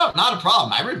No, not a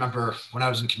problem. I remember when I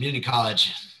was in community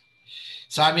college.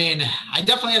 So I mean, I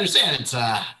definitely understand.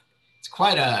 It's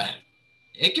quite a.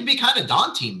 It can be kind of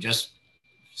daunting just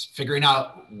figuring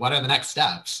out what are the next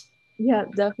steps. Yeah,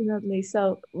 definitely.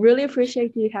 So really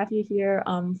appreciate you have you here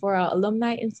for our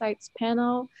alumni insights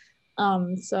panel.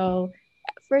 So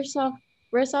first off,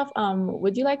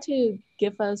 would you like to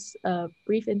give us a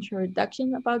brief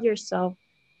introduction about yourself,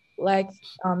 like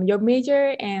your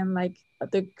major and like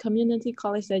the community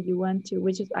college that you went to,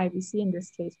 which is IBC in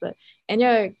this case, but and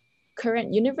your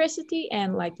current university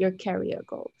and like your career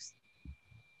goals.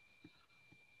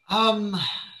 Um,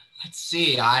 let's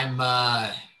see.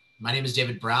 My name is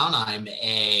David Brown. I'm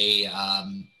a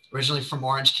originally from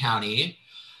Orange County.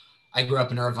 I grew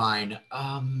up in Irvine.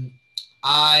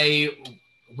 I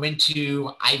went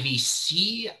to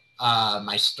IVC.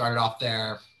 I started off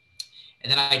there,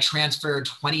 and then I transferred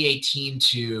 2018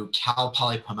 to Cal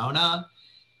Poly Pomona,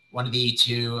 one of the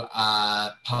two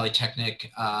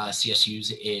polytechnic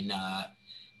CSUs in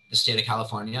the state of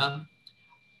California.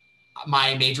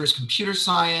 My major is computer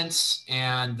science,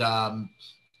 and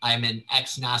I'm an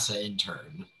ex-NASA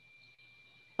intern.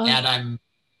 Oh, And I'm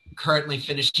currently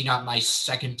finishing up my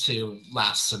second to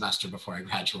last semester before I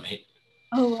graduate.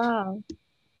 oh wow.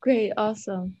 Great,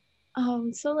 awesome.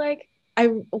 So like I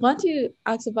want to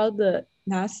ask about the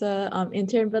NASA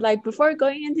intern, but like before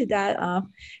going into that,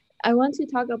 I want to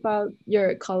talk about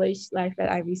your college life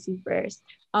at IVC first.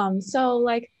 So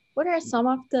like what are some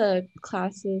of the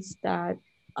classes that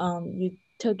you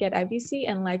took at IVC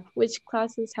and like which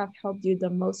classes have helped you the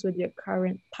most with your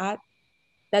current path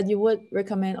that you would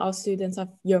recommend all students of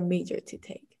your major to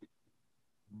take?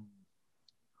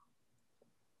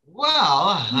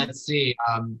 Well, let's see.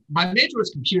 My major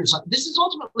was computer science. This is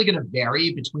ultimately going to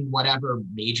vary between whatever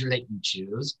major that you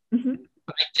choose. Mm-hmm.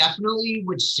 But I definitely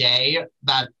would say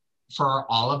that for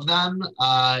all of them,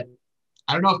 I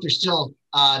don't know if they're still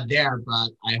there, but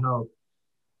I hope.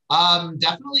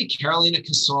 Definitely Carolina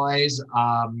Kasoy's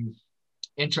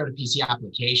Intro to PC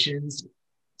Applications.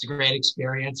 It's a great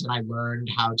experience, and I learned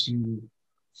how to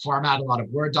format a lot of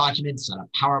Word documents, set up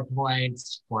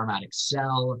PowerPoints, format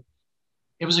Excel.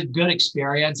 It was a good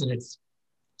experience, and it's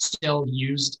still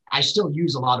used. I still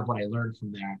use a lot of what I learned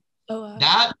from there. Oh, wow.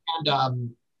 That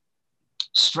and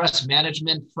stress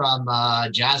management from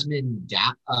Jasmine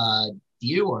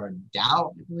Dew or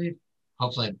Dow, I believe.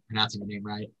 Hopefully, I'm pronouncing the name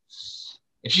right.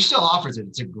 If she still offers it,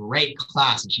 it's a great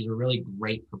class, and she's a really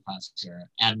great professor.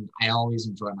 And I always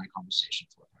enjoy my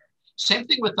conversations with her. Same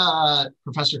thing with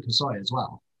Professor Kasoy as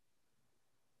well.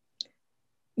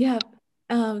 Yeah.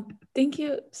 Thank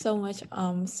you so much.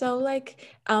 So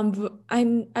like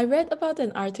I read about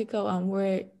an article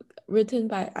where written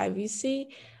by IVC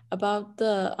about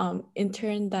the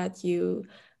intern that you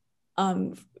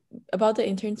um about the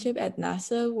internship at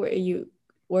NASA where you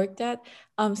worked at.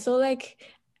 So like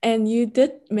and you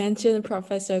did mention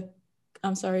Professor,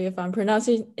 I'm sorry if I'm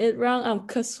pronouncing it wrong,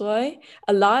 Kasoy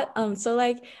a lot. So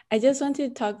like I just want to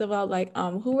talk about like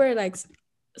who were like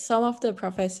some of the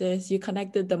professors you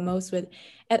connected the most with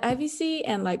at IVC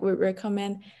and like would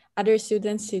recommend other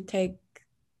students to take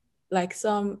like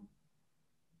some,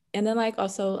 and then like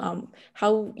also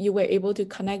how you were able to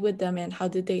connect with them and how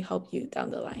did they help you down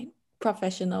the line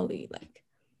professionally like.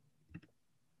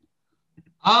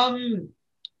 Um,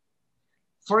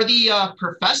 for the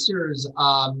professors,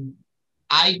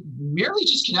 I merely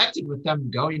just connected with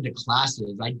them going to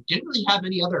classes. I didn't really have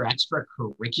any other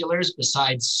extracurriculars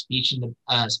besides speech and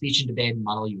debate and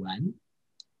Model UN,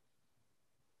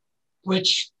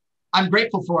 which I'm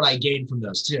grateful for what I gained from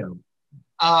those too.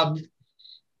 Um,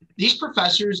 these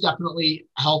professors definitely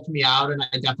helped me out, and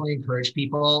I definitely encourage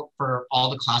people for all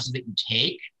the classes that you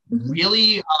take. Mhm.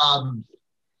 Really,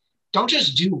 don't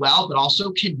just do well, but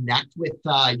also connect with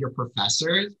your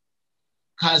professors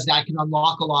because that can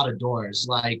unlock a lot of doors.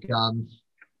 Like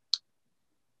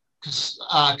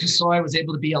Kasoy was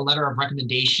able to be a letter of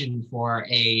recommendation for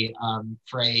a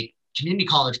community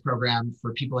college program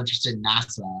for people interested in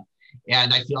NASA,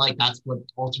 and I feel like that's what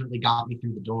ultimately got me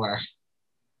through the door.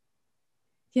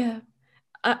 Yeah,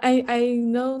 I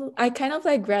know I kind of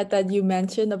like read that you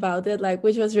mentioned about it, like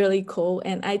which was really cool.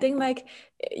 And I think like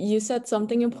you said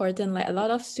something important, like a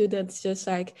lot of students just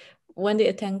like when they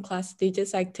attend class, they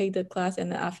just like take the class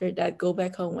and then after that go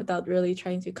back home without really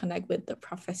trying to connect with the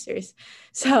professors.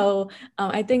 So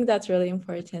I think that's really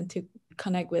important to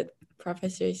connect with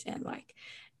professors and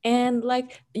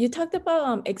like you talked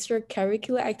about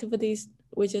extracurricular activities,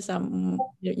 which is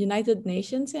United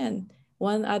Nations and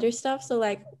one other stuff. So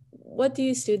like what do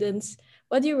you students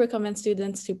what do you recommend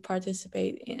students to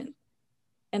participate in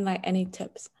and like any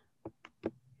tips?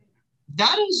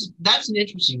 That's an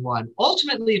interesting one.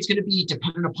 Ultimately, it's going to be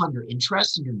dependent upon your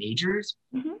interests and your majors.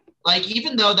 Mhm. Like,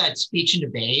 even though that speech and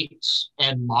debate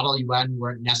and model UN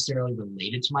weren't necessarily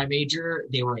related to my major,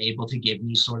 they were able to give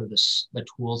me sort of the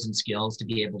tools and skills to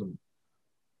be able to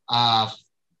uh,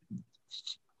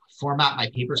 format my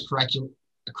papers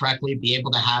correctly, be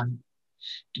able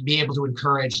to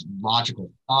encourage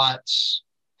logical thoughts,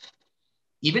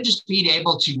 even just being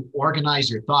able to organize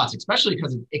your thoughts, especially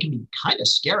because it can be kind of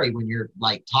scary when you're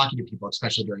like talking to people,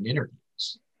 especially during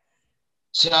interviews.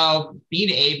 So being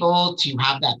able to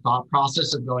have that thought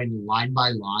process of going line by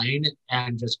line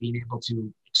and just being able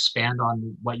to expand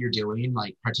on what you're doing,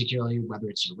 like particularly whether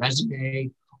it's your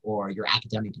resume or your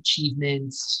academic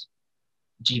achievements,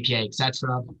 GPA,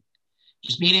 etc.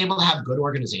 Just being able to have good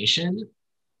organization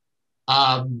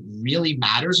really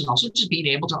matters, and also just being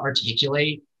able to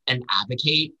articulate and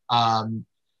advocate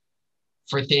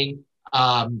for things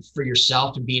for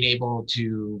yourself and being able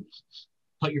to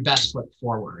put your best foot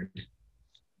forward.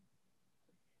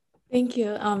 Thank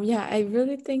you. Yeah, I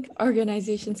really think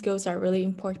organization skills are really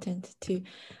important too.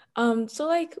 So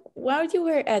like while you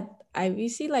were at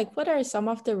IVC, like what are some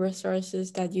of the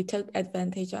resources that you took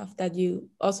advantage of that you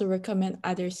also recommend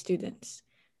other students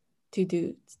to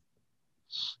do?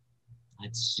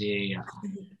 Let's see.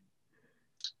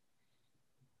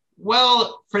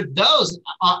 Well, for those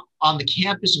on the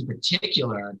campus in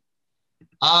particular,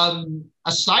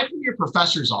 aside from your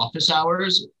professor's office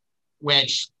hours,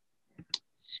 which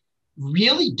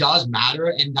really does matter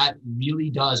and that really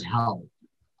does help.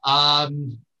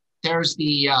 Um, there's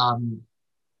the um,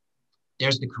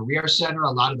 there's the career center.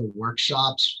 A lot of the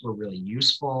workshops were really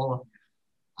useful.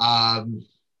 Trying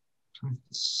to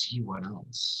see what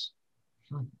else. I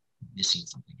feel like I'm missing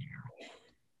something here.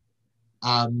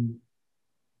 Um,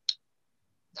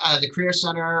 the career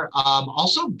center.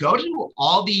 Also, go to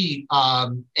all the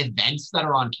events that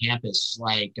are on campus,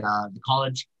 like the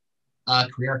college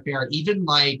career fair, even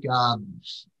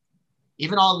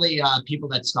all the people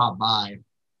that stop by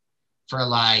for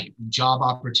like job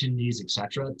opportunities,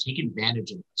 etc. Take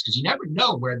advantage of this because you never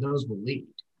know where those will lead.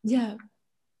 Yeah,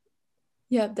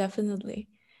 yeah, definitely.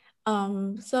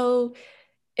 So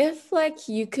if like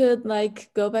you could like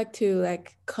go back to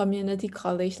like community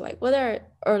college, like what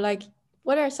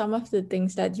are some of the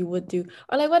things that you would do,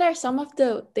 or like what are some of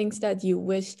the things that you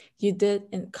wish you did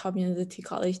in community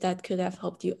college that could have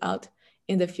helped you out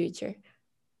in the future?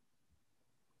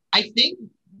 I think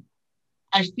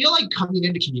I feel like coming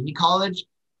into community college,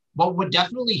 what would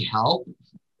definitely help,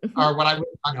 Mhm. or what I would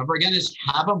have done over again, is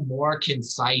have a more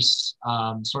concise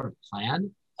sort of plan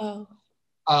Oh,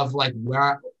 of like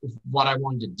what I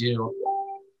wanted to do.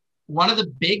 One of the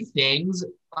big things,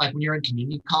 like when you're in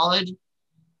community college,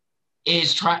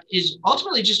 is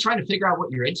ultimately just trying to figure out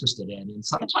what you're interested in, and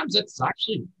sometimes that's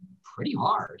actually pretty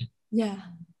hard. yeah.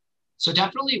 So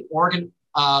definitely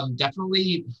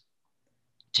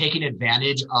taking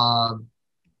advantage of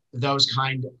those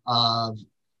kind of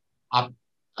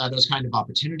those kind of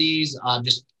opportunities.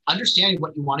 Just understanding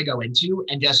what you want to go into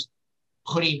and just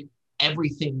putting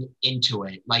everything into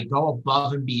it. Like go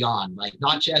above and beyond. Like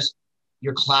not just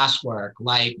your classwork.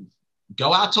 Like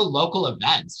go out to local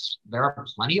events. There are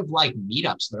plenty of like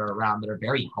meetups that are around that are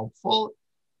very helpful.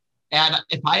 And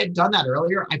if I had done that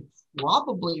earlier, I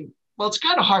probably, well, it's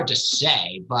kind of hard to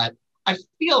say, but I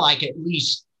feel like at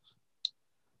least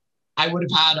I would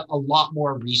have had a lot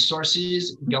more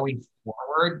resources going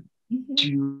forward Mhm.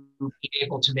 to be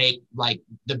able to make like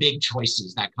the big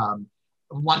choices that come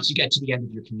once you get to the end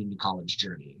of your community college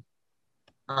journey,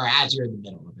 or as you're in the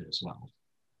middle of it as well.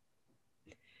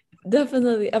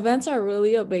 Definitely, events are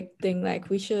really a big thing. Like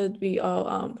we should be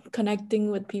all connecting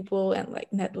with people and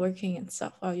like networking and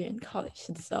stuff while you're in college.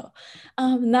 So,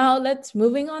 now let's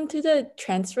moving on to the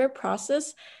transfer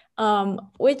process.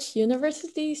 Which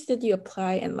universities did you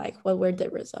apply and like what were the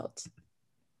results?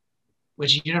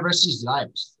 Which universities did I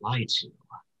apply to?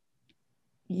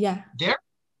 Yeah. There,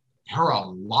 there are a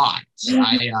lot.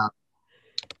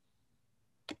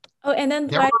 Oh, and then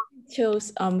There why were, you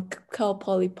chose Cal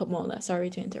Poly Pomona? Sorry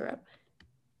to interrupt.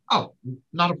 oh,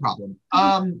 not a problem.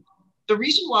 Mhm. The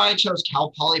reason why I chose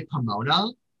Cal Poly Pomona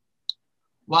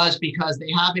was because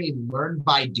they have a learn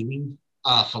by doing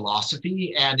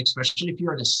philosophy. And especially if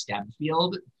you're in a STEM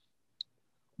field,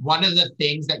 one of the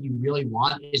things that you really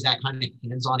want is that kind of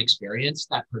hands-on experience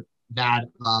that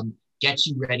gets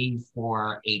you ready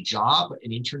for a job,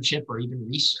 an internship, or even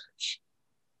research.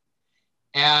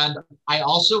 And I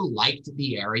also liked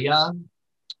the area,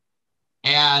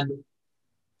 and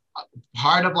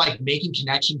part of like making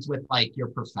connections with like your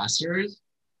professors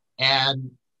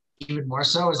and even more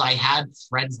so is I had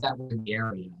friends that were in the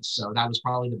area. So that was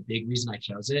probably the big reason I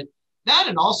chose it. That,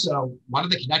 and also one of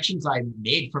the connections I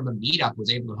made from a meetup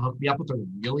was able to hook me up with a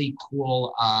really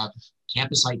cool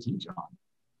campus IT job.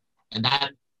 And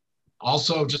that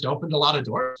also just opened a lot of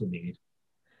doors for me.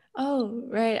 Oh,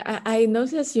 right. I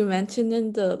noticed you mentioned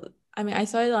in I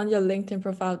saw it on your LinkedIn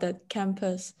profile that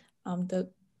campus, the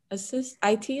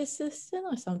IT assistant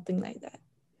or something like that.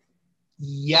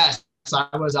 Yes,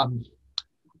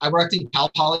 I worked in Cal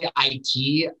Poly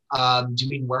IT,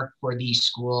 doing work for the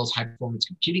school's high performance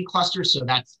computing cluster. So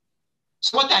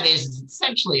what that is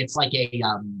essentially it's like a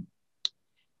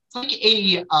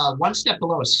one step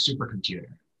below a supercomputer.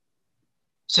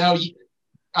 So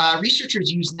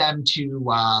researchers use them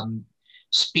to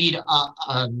speed up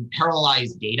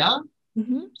parallelized data.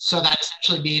 Mm-hmm. So that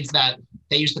essentially means that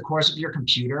they use the cores of your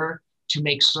computer to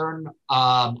make certain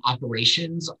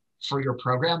operations for your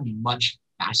program much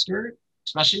faster,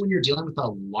 especially when you're dealing with a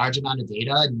large amount of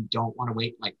data and you don't want to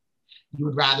wait, like you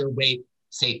would rather wait,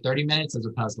 say 30 minutes as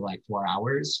opposed to like 4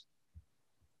 hours.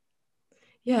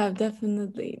 Yeah,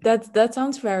 definitely. That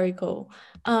sounds very cool.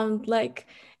 Like,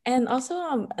 and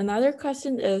also another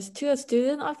question is, to a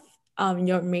student of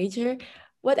your major,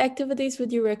 what activities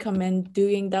would you recommend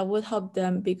doing that would help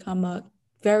them become a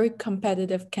very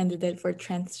competitive candidate for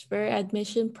transfer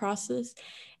admission process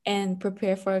and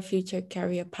prepare for a future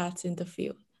career paths in the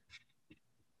field?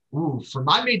 Ooh, for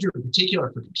my major in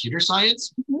particular, for computer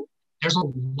science, Mhm. there's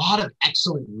a lot of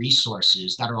excellent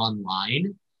resources that are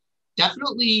online.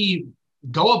 Definitely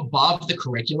go above the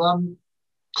curriculum.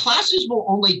 Classes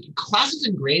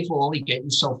and grades will only get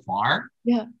you so far.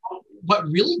 Yeah. What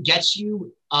really gets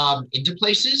you into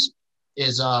places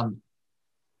is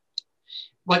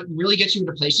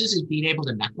being able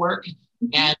to network Mhm.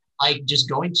 and like just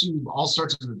going to all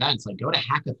sorts of events, like go to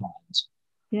hackathons,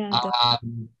 Yeah.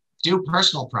 um, do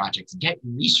personal projects, get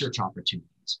research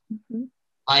opportunities, Mhm.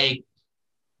 like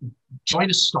join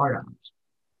a startup.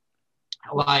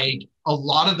 Like a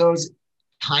lot of those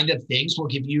kind of things will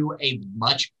give you a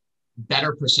much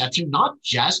better perception, not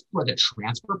just for the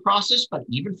transfer process, but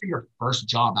even for your first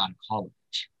job out of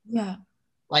college. Yeah.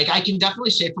 Like I can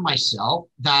definitely say for myself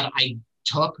that I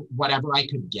took whatever I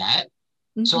could get.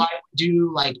 So Mhm. I would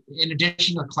do like, in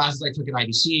addition to classes I took at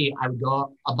IBC, I would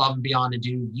go above and beyond and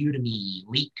do Udemy,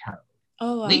 LeetCode.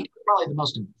 Oh, wow. LeetCode is probably the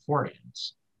most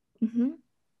important. Mhm.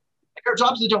 Like, there are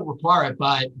jobs that don't require it,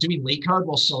 but doing LeetCode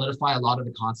will solidify a lot of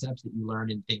the concepts that you learn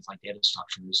in things like data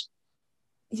structures.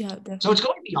 Yeah, So it's definitely.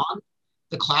 going beyond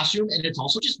the classroom, and it's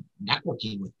also just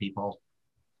networking with people.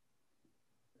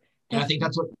 And I think Definitely.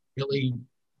 that's what really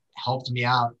helped me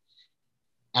out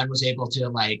and was able to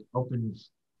like open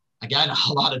again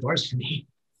a lot of doors for me.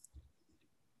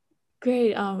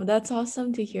 Great. That's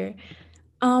awesome to hear.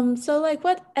 So like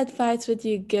what advice would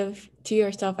you give to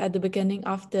yourself at the beginning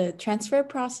of the transfer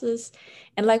process?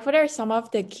 And like what are some of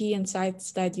the key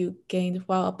insights that you gained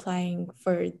while applying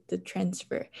for the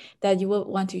transfer that you would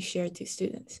want to share to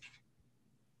students?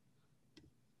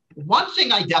 One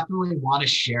thing I definitely want to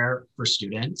share for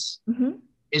students Mm-hmm.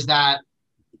 is that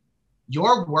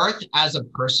your worth as a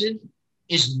person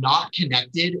is not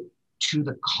connected to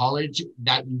the college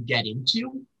that you get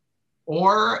into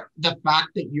or the fact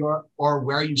that or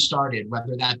where you started,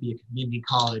 whether that be a community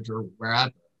college or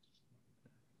wherever.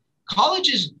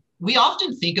 Colleges, we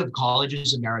often think of college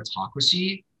as a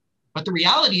meritocracy, but the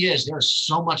reality is there's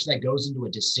so much that goes into a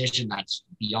decision that's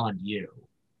beyond you.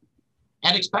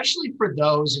 And especially for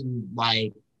those in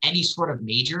like any sort of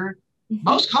major, Mm-hmm.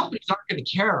 most companies aren't going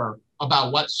to care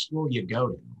about what school you go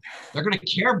to. They're going to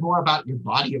care more about your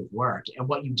body of work and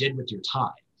what you did with your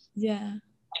time. Yeah.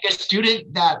 Like a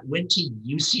student that went to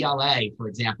UCLA, for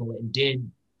example, and did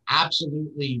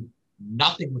absolutely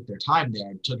nothing with their time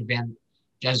there, took advantage,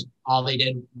 just all they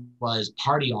did was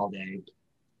party all day.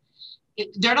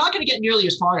 They're not going to get nearly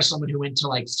as far as someone who went to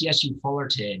like CSU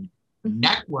Fullerton, Mm-hmm.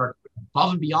 network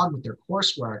above and beyond with their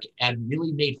coursework, and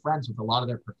really made friends with a lot of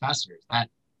their professors. That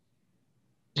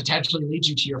potentially leads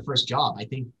you to your first job. I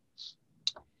think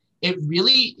it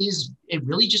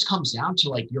really just comes down to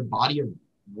like your body of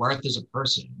worth as a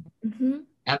person Mm-hmm.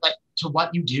 and like to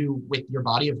what you do with your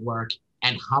body of work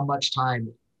and how much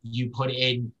time you put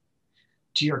in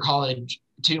to your college,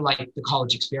 to like the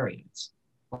college experience.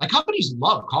 Like companies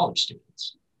love college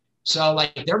students. So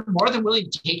like they're more than willing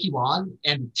to take you on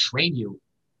and train you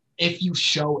if you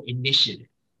show initiative.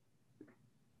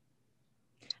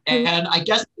 And I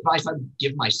guess the advice I would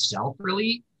give myself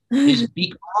really is be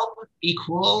calm, be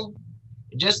cool,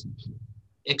 and just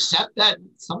accept that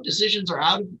some decisions are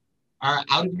out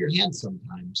of your hands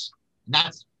sometimes.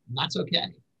 And that's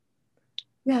okay.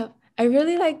 Yeah, I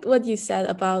really liked what you said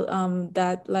about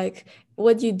that like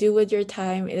what you do with your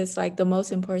time is like the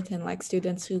most important, like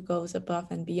students who goes above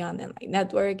and beyond and like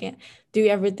network and do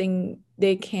everything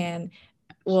they can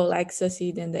will like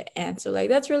succeed in the end. So like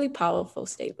that's really powerful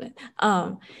statement.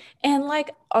 And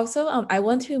like also I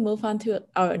want to move on to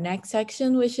our next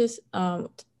section, which is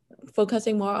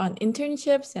focusing more on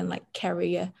internships and like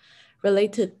career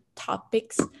related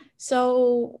topics.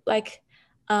 So like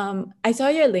I saw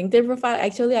your LinkedIn profile.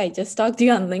 Actually, I just stalked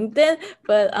you on LinkedIn,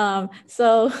 but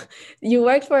so you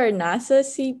worked for NASA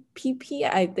CPP,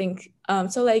 I think.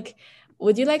 So like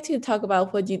would you like to talk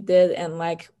about what you did and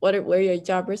like were your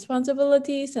job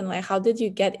responsibilities and like how did you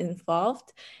get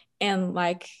involved? And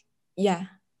like, yeah.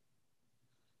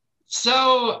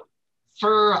 So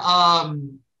for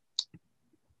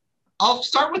I'll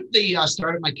start with the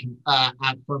start of my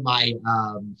for my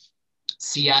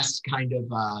CS kind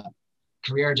of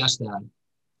career, just to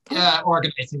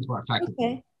organize things more effectively.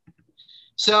 Okay.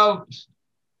 So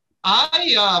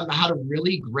I had a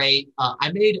really great.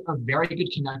 I made a very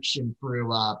good connection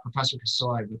through Professor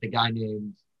Kasoy with a guy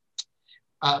named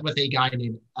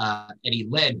Eddie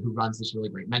Lin, who runs this really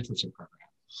great mentorship program.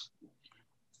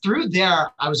 Through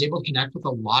there, I was able to connect with a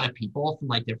lot of people from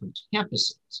like different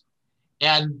campuses.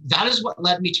 And that is what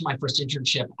led me to my first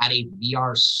internship at a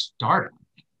VR startup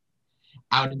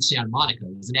out in Santa Monica.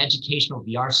 It was an educational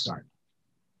VR startup.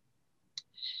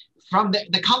 From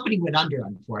the company went under,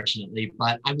 unfortunately,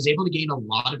 but I was able to gain a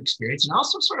lot of experience and I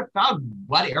also sort of found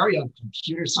what area of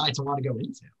computer science I want to go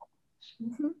into.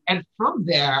 Mm-hmm. And from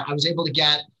there, I was able to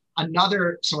get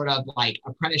another sort of like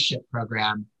apprenticeship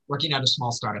program working at a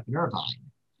small startup in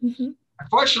Irvine. Mm-hmm.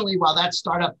 Unfortunately, while that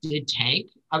startup did tank,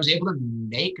 I was able to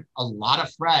make a lot of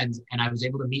friends and I was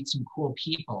able to meet some cool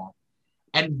people.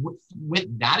 And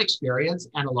with that experience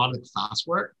and a lot of the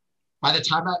classwork, by the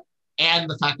time and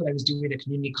the fact that I was doing a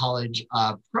community college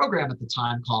program at the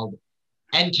time called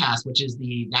NCAS, which is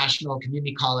the National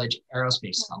Community College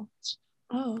Aerospace Fellows.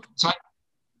 Oh. So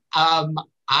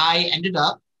I ended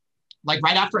up, like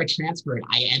right after I transferred,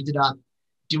 I ended up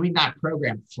doing that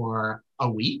program for a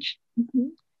week. Mm-hmm.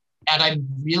 And I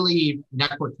really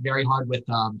networked very hard with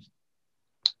my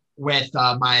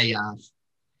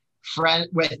friend,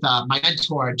 with my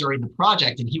mentor during the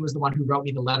project. And he was the one who wrote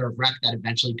me the letter of rec that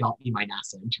eventually got me my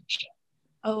NASA internship.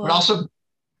 Oh, wow. But also,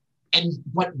 and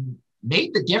what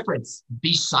made the difference,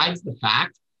 besides the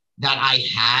fact that I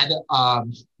had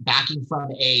backing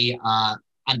from a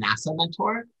NASA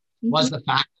mentor, mm-hmm. was the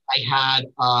fact that I had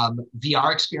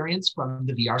VR experience from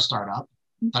the VR startup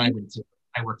mm-hmm. that I went to.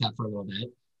 I worked at for a little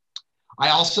bit. I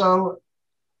also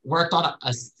worked on a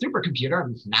supercomputer,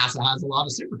 and NASA has a lot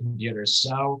of supercomputers.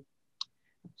 So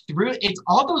it's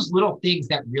all those little things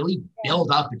that really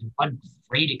build up into one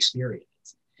great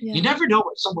experience. Yeah. You never know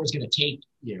where somewhere's going to take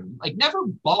you. Like, never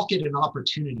balk at an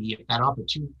opportunity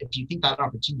if you think that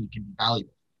opportunity can be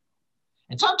valuable.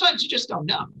 And sometimes you just don't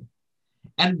know.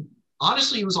 And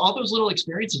honestly, it was all those little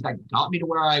experiences that got me to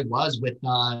where I was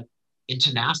into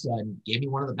NASA and gave me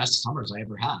one of the best summers I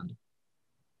ever had.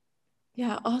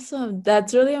 Yeah, awesome.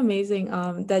 That's really amazing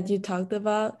that you talked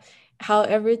about how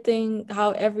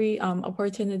every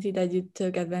opportunity that you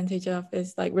took advantage of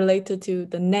is like related to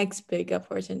the next big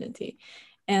opportunity.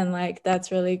 And like that's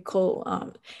really cool.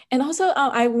 And also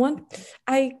I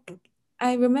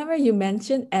remember you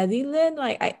mentioned Eddie Lin.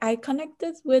 Like I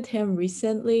connected with him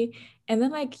recently, and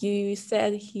then like you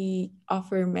said he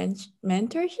offered mentorship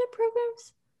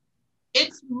programs.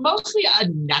 It's mostly a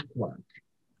network.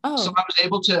 Oh. So I was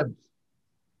able to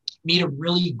meet a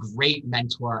really great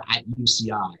mentor at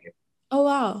UCI. Oh,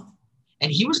 wow.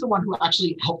 And he was the one who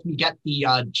actually helped me get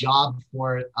the job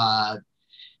for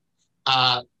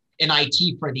in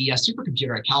IT for the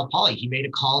supercomputer at Cal Poly. He made a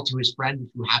call to his friend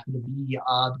who happened to be the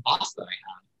boss that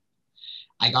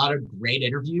I had. I got a great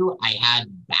interview. I had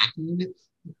backing.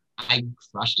 I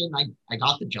crushed it and I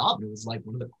got the job. It was like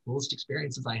one of the coolest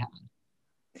experiences I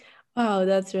had. Wow,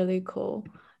 that's really cool.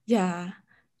 Yeah.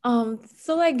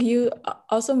 So like you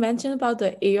also mentioned about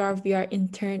the AR VR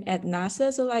intern at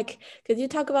NASA. So like, could you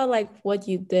talk about like what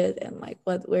you did and like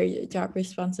what were your job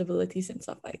responsibilities and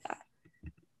stuff like that?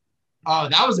 Oh,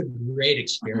 that was a great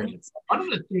experience. Uh-huh.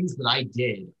 One of the things that I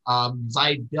did was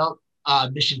I built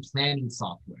mission planning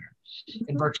software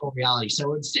in virtual reality. So it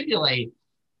would simulate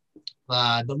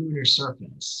the lunar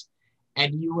surface,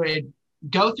 and you would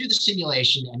go through the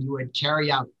simulation and you would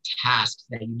carry out tasks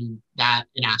that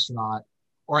an astronaut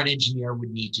or an engineer would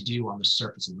need to do on the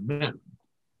surface of the moon.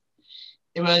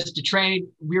 It was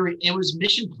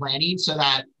mission planning so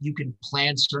that you can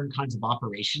plan certain kinds of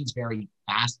operations very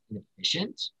fast and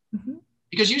efficient. Mm-hmm.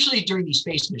 Because usually during these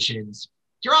space missions,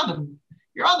 you're on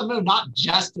you're on the moon not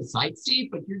just to sightsee,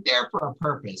 but you're there for a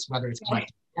purpose, whether it's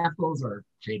collecting samples or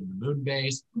creating a moon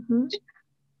base,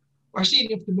 or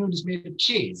seeing if the moon is made of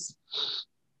cheese.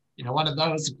 You know, one of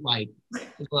those, like,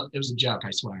 it was a joke,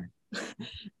 I swear.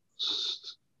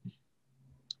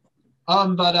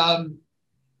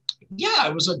 Yeah,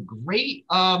 it was a great,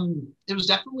 it was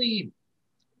definitely,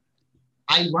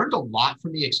 I learned a lot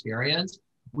from the experience.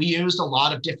 We used a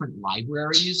lot of different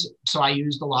libraries. So I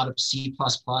used a lot of C++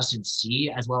 and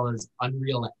C, as well as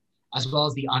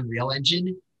the Unreal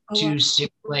Engine to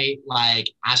simulate like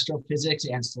astrophysics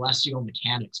and celestial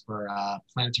mechanics for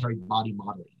planetary body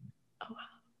modeling.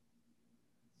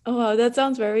 Oh wow, that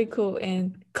sounds very cool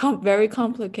and very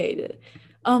complicated.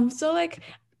 So like,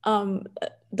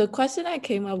 the question I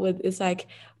came up with is like,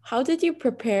 how did you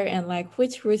prepare and like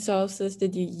which resources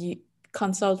did you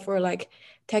consult for like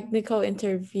technical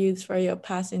interviews for your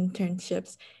past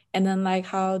internships? And then like,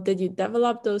 how did you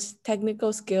develop those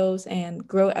technical skills and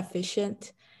grow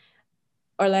efficient?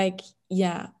 Or like,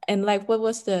 yeah, and like, what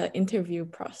was the interview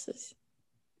process?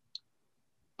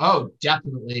 Oh,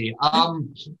 definitely.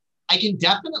 I can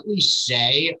definitely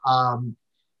say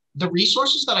the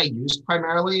resources that I used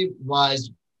primarily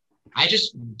was I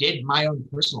just did my own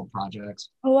personal projects.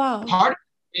 Oh wow. Part of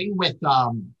the thing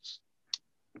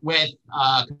with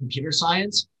computer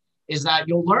science is that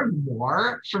you'll learn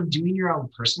more from doing your own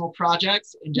personal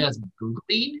projects and just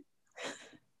Googling.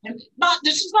 And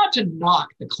this is not to knock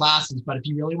the classes, but if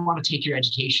you really want to take your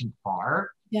education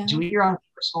far, doing your own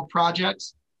personal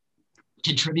projects,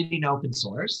 contributing open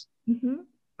source,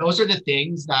 those are the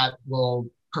things that will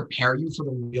prepare you for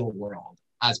the real world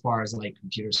as far as like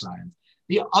computer science.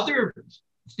 The other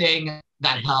thing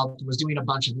that helped was doing a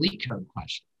bunch of LeetCode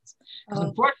questions. Because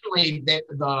unfortunately,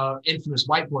 the infamous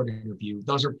whiteboard interview,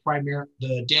 those are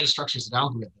the data structures and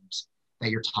algorithms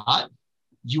that you're taught.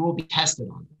 You will be tested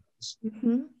on those.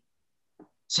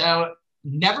 So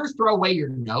never throw away your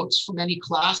notes from any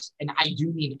class. And I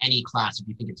do mean any class if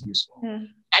you think it's useful.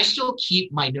 I still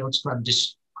keep my notes from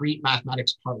discrete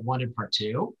mathematics part 1 and part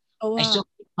 2. I still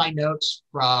keep my notes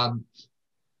from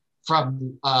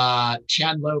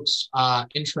Chan Lok's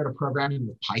Intro to Programming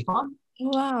with Python.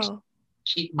 Wow.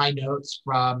 Keep my notes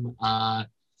from a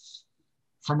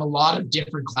lot of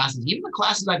different classes. Even the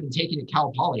classes I've been taking at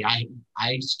Cal Poly,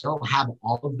 I still have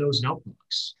all of those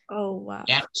notebooks. Oh, wow.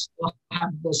 And I still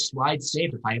have the slides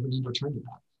saved if I ever need to return to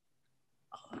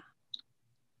that.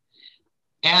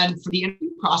 And for the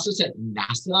interview process at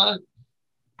NASA,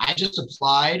 I just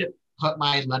applied, put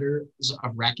my letters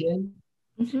of rec in.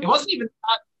 It wasn't even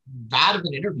that bad of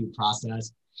an interview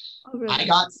process. Oh, really? I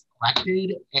got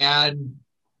selected, and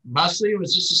mostly it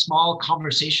was just a small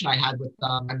conversation I had with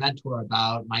my mentor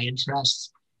about my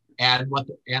interests and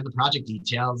the project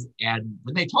details. And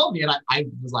when they told me it, I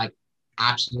was like,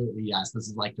 absolutely yes, this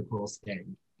is like the coolest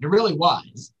thing. It really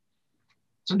was.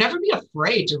 So never be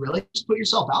afraid to really just put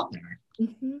yourself out there.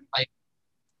 Like,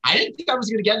 I didn't think I was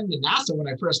going to get into NASA when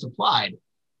I first applied.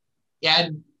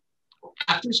 And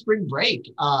after spring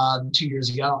break 2 years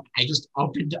ago, I just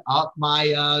opened up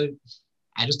my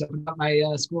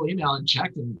school email and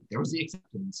checked, and there was the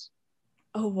acceptance.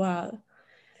 Oh wow.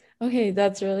 Okay,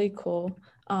 that's really cool.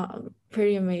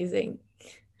 Pretty amazing.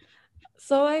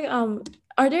 So like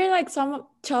are there like some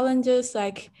challenges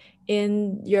like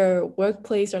in your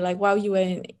workplace or like while you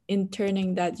were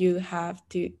interning that you have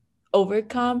to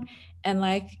overcome, and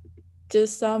like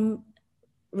just some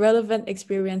relevant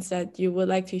experience that you would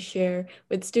like to share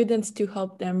with students to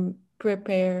help them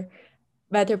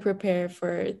better prepare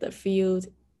for the field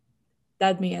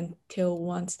that may entail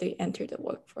once they enter the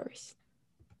workforce?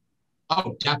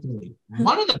 Oh, definitely.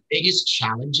 One of the biggest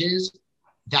challenges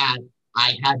that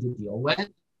I had to deal with,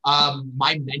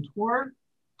 my mentor,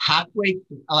 partway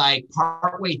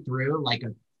through, like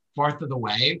a fourth of the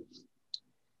way,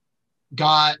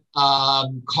 got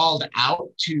called out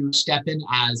to step in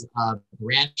as a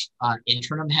branch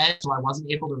interim head. So I wasn't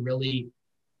able to really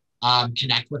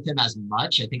connect with him as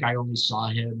much. I think I only saw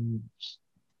him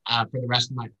for the rest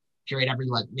of my period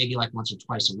maybe once or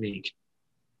twice a week.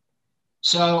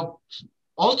 So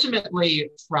ultimately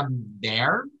from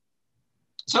there,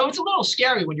 so it's a little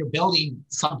scary when you're building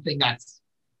something that's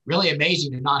really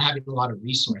amazing and not having a lot of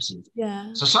resources.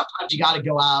 Yeah. So sometimes you got to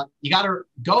go out, you got to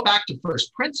go back to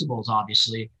first principles,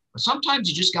 obviously, but sometimes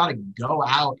you just got to go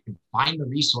out and find the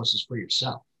resources for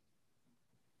yourself.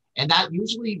 And that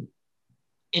usually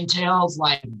entails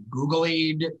like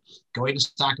Googling, going to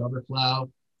Stack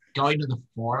Overflow, going to the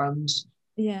forums.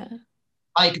 Yeah.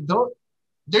 Like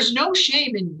there's no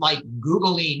shame in like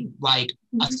Googling like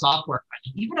a software,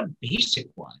 even a basic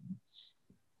one.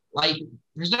 Like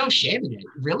there's no shame in it.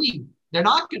 Really, they're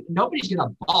not gonna, nobody's gonna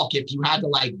balk if you had to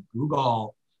like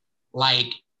Google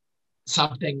like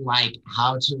something like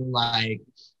how to like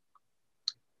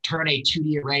turn a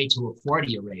 2D array to a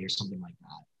 4D array or something like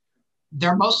that.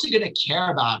 They're mostly going to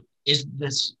care about is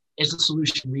the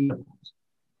solution readable?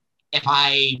 If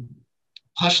I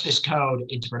push this code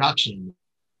into production,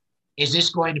 is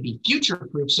this going to be future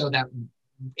proof so that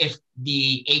if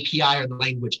the API or the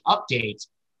language updates,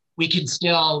 we can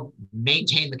still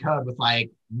maintain the code with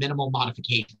like minimal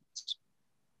modifications?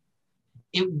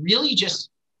 It really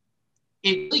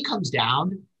comes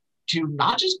down to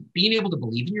not just being able to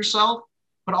believe in yourself,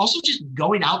 but also just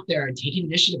going out there and taking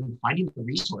initiative and finding the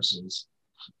resources.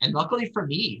 And luckily for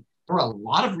me, there are a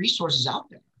lot of resources out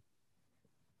there.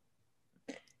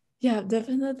 Yeah,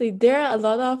 definitely. There are a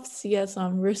lot of CS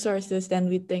resources than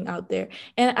we think out there.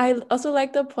 And I also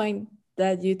like the point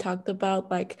that you talked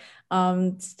about, like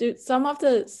some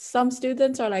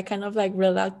students are like kind of like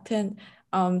reluctant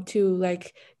to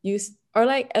like use, or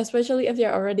like especially if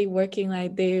they're already working,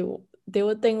 like they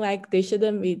would think like they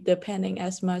shouldn't be depending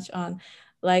as much on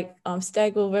like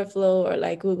Stack Overflow or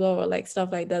like Google or like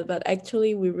stuff like that. But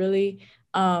actually we really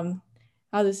how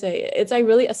to say it? It's like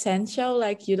really essential.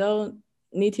 Like you don't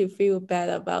need to feel bad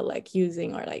about like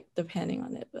using or like depending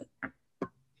on it. But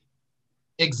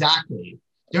exactly.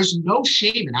 There's no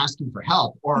shame in asking for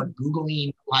help or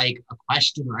Googling like a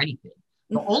question or anything.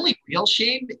 The only real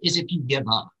shame is if you give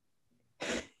up.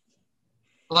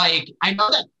 Like, I know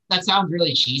that sounds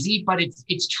really cheesy, but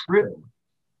it's true.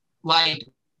 Like,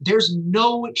 there's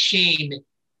no shame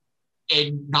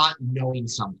in not knowing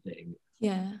something.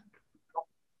 Yeah.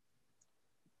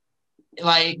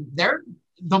 Like,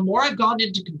 the more I've gone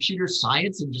into computer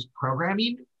science and just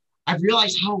programming, I've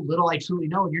realized how little I truly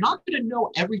know. And you're not going to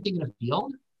know everything in a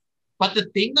field, but the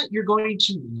thing that you're going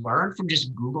to learn from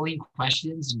just Googling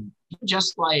questions and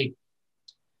just like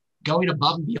going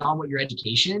above and beyond what your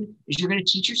education is, you're going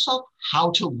to teach yourself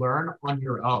how to learn on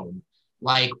your own.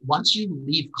 Like once you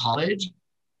leave college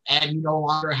and you no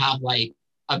longer have like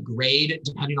a grade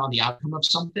depending on the outcome of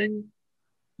something,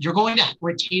 you're going to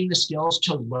retain the skills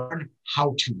to learn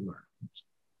how to learn.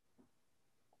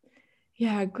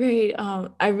 Yeah, great.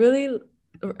 I really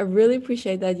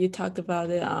appreciate that you talked about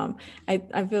it.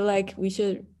 I feel like we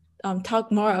should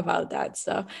talk more about that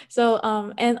stuff. So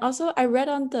and also I read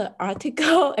on the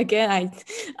article again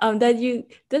that you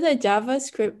did a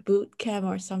JavaScript boot camp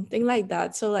or something like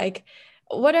that. So like,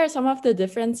 what are some of the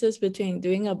differences between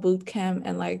doing a boot camp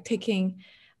and like taking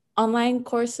online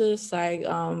courses like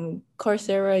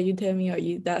Coursera, Udemy, or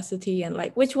Udacity, and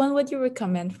like which one would you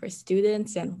recommend for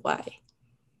students and why?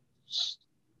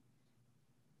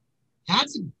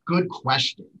 That's a good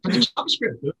question. For the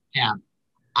JavaScript bootcamp,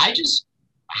 I just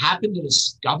happened to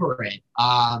discover it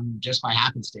just by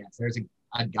happenstance. There's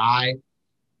a guy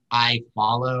I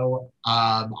follow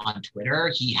on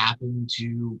Twitter. He happened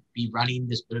to be running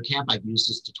this bootcamp. I've used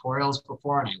his tutorials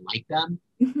before and I like them.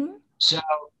 Mm-hmm. So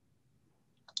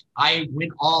I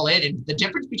went all in. And the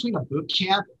difference between a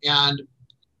bootcamp and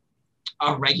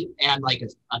a regular and like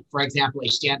for example, a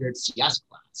standard CS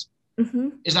class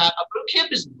is that a boot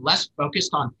camp is less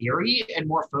focused on theory and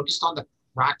more focused on the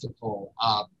practical,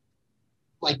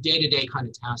 like day-to-day kind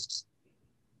of tasks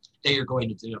that you're going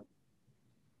to do.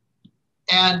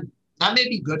 And that may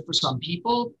be good for some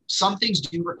people. Some things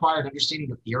do require an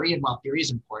understanding of theory, and while theory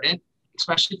is important,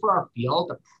 especially for our field,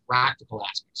 the practical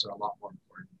aspects are a lot more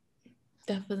important.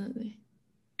 Definitely.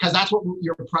 Because that's what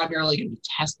you're primarily going to be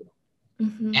tested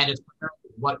on. And it's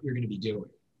primarily what you're going to be doing.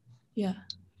 Yeah.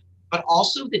 But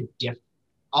also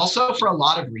also for a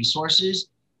lot of resources,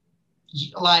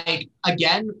 like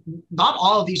again, not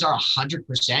all of these are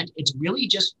 100%. It's really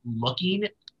just looking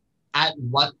at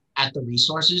the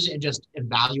resources and just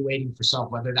evaluating for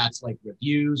self, whether that's like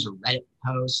reviews or Reddit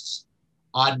posts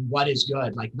on what is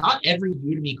good. Like not every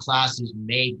Udemy class is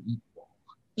made equal,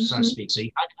 so to speak. So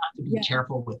you kind of have to be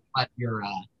careful with what you're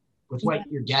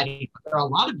getting. But there are a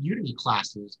lot of Udemy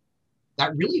classes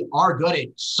that really are good at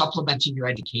supplementing your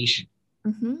education.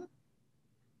 And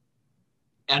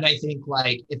I think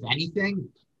like, if anything,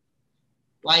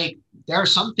 like there are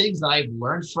some things that I've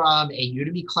learned from a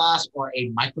Udemy class or a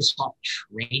Microsoft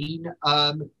training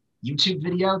YouTube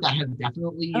video that have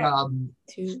definitely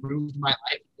improved my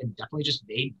life and definitely just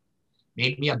made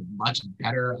me a much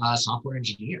better software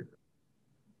engineer.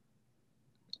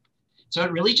 So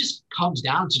it really just comes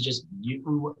down to just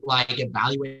you like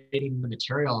evaluating the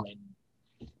material and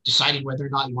deciding whether or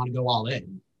not you want to go all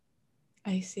in.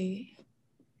 I see.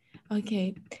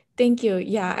 Okay, thank you.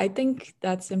 Yeah, I think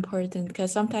that's important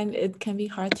because sometimes it can be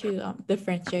hard to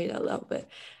differentiate a little bit.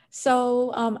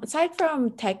 So aside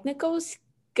from technical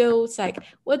skills, like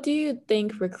what do you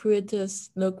think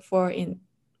recruiters look for in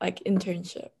like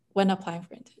internship when applying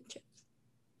for internships?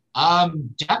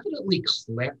 Definitely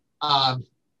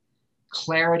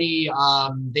clarity.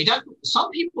 They definitely,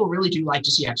 some people really do like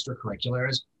to see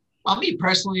extracurriculars. Well, me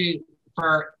personally,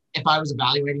 for if I was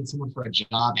evaluating someone for a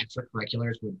job,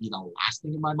 extracurriculars would be the last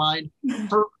thing in my mind.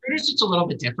 For recruiters, it's a little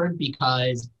bit different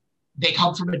because they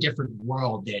come from a different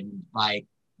world than like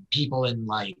people in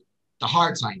like the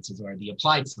hard sciences or the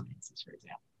applied sciences, for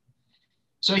example.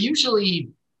 So usually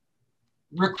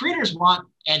recruiters want,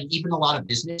 and even a lot of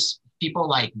business people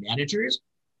like managers,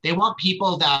 they want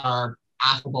people that are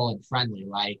affable and friendly.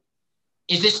 Like,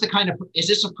 is this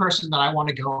a person that I want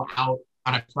to go out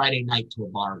on a Friday night to a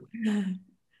bar with?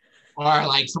 Or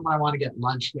like someone I want to get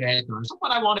lunch with, or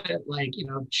someone I want to like,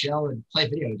 chill and play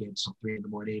video games till 3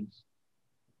 a.m.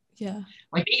 Yeah.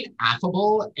 Like being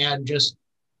affable and just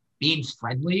being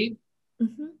friendly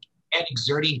and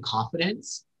exerting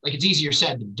confidence. Like it's easier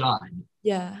said than done.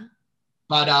 Yeah.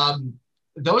 But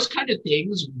those kind of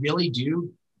things really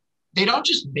do, they don't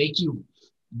just make you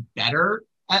better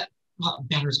at, well,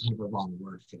 better is kind of a wrong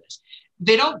word for this.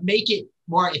 They don't make it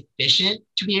more efficient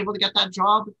to be able to get that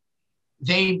job.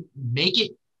 They make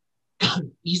it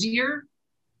easier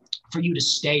for you to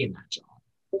stay in that job.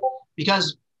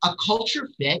 Because a culture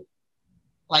fit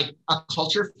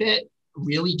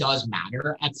really does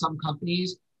matter at some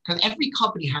companies, because every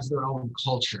company has their own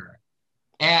culture.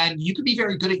 And you could be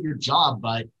very good at your job,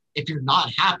 but if you're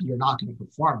not happy, you're not going to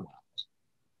perform well.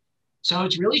 So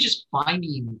it's really just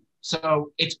finding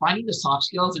the soft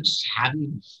skills and just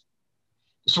having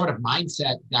the sort of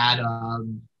mindset that,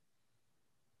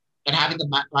 and having the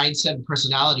mindset and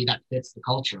personality that fits the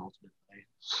culture ultimately.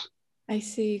 I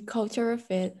see cultural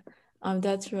fit.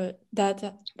 That's what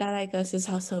that I guess is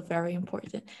also very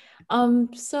important.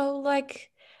 So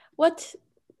like, what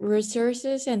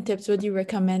resources and tips would you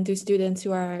recommend to students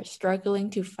who are struggling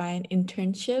to find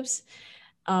internships?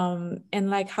 And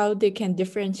like how they can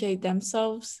differentiate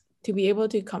themselves to be able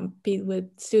to compete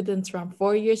with students from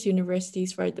 4 years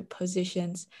universities for the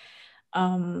positions,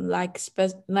 like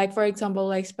for example,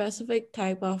 like specific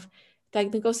type of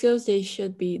technical skills they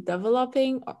should be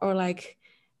developing, or like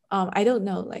I don't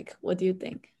know, like what do you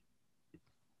think?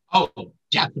 Oh,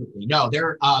 definitely. No,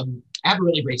 I have a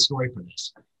really great story for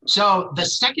this. So the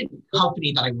second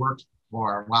company that I worked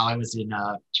for while I was in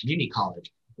community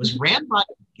college was ran by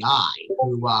a guy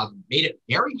who made it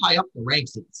very high up the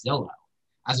ranks at Zillow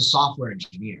as a software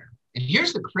engineer. And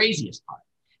here's the craziest part.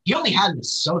 He only had an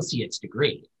associate's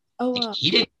degree. Oh Like, wow.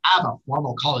 he didn't have a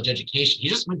formal college education. He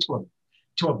just went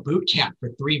to a boot camp for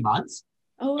 3 months,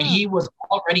 Oh and wow. he was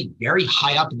already very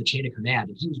high up in the chain of command.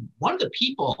 And he was one of the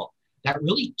people that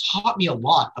really taught me a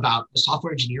lot about the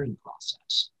software engineering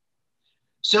process.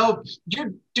 So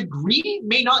your degree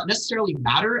may not necessarily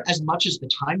matter as much as the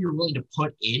time you're willing to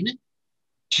put in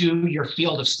to your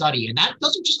field of study. And that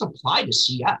doesn't just apply to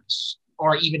CS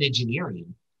or even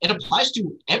engineering. It applies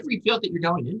to every field that you're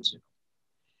going into.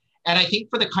 And I think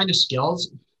for the kind of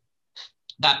skills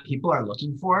that people are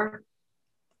looking for,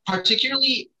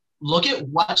 particularly look at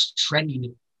what's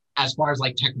trending as far as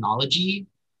like technology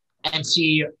and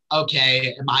see,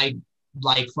 okay, am I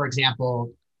like, for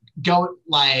example, go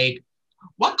like,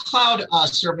 what cloud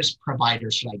service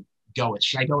provider should I go with?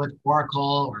 Should I go with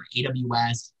Oracle or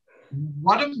AWS?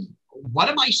 What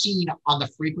am I seeing on the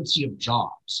frequency of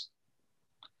jobs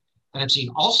that I'm seeing?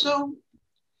 Also,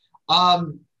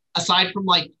 aside from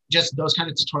like just those kind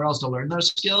of tutorials to learn those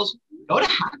skills, go to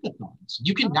hackathons.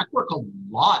 You can network a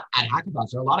lot at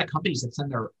hackathons. There are a lot of companies that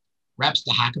send their reps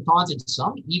to hackathons, and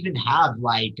some even have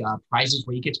like prizes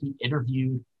where you get to be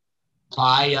interviewed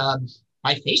by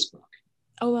Facebook.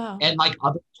 Oh wow. And like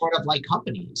other sort of like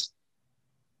companies.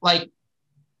 Like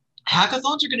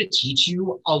hackathons are going to teach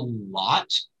you a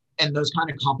lot, and those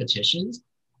kind of competitions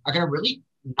are going to really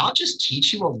not just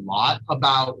teach you a lot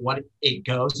about what it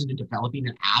goes into developing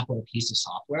an app or a piece of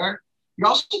software. You're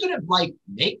also going to like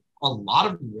make a lot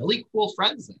of really cool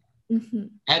friends there.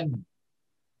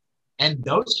 And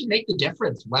those can make the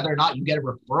difference whether or not you get a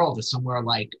referral to somewhere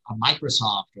like a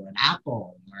Microsoft or an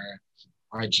Apple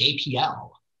or a JPL.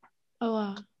 Oh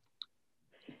wow.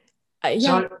 Yeah.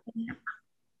 So,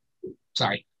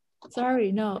 sorry.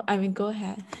 Sorry, no, I mean, go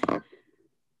ahead.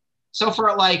 So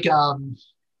for like,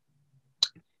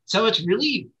 so it's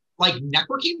really like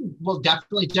networking will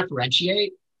definitely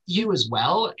differentiate you as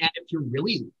well. And if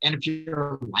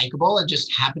you're likable and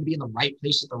just happen to be in the right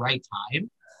place at the right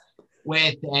time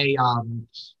with a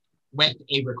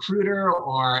recruiter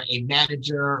or a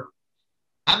manager,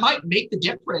 that might make the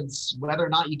difference whether or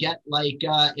not you get like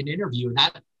an interview. And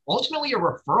that ultimately a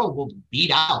referral will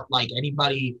beat out like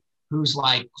anybody who's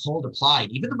like cold applied,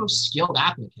 even the most skilled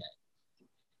applicant.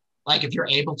 Like if you're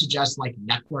able to just like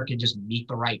network and just meet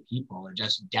the right people and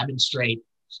just demonstrate,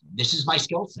 this is my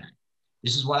skill set.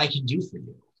 This is what I can do for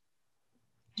you.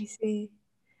 I see.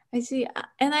 I see.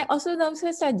 And I also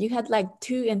noticed that you had like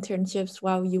two internships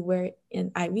while you were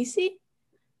in IVC.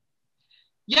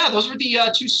 Yeah, those were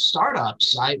the two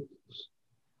startups.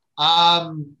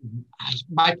 Um,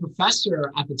 my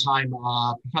professor at the time,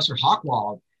 Professor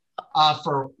Hawkwald,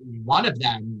 for one of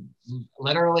them,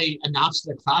 literally announced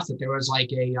to the class that there was like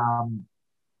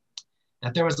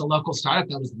that there was a local startup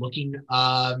that was looking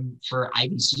for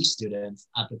IVC students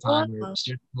at the Oh, time, or wow.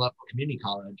 students in the local community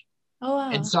college. Oh,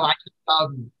 And wow. so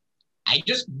I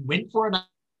just went for it.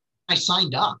 I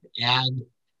signed up, and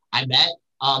I met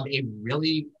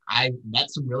I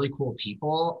met some really cool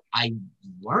people. I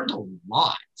learned a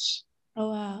lot, Oh,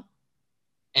 wow.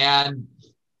 and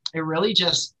it really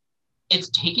just it's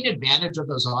taking advantage of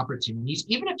those opportunities.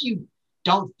 Even if you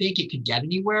don't think it could get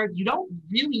anywhere, you don't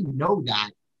really know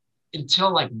that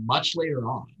until like much later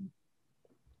on.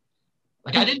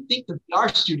 Like I didn't think the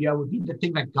VR studio would be the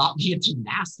thing that got me into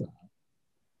NASA,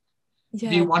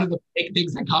 be Yeah. one of the big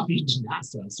things that got me into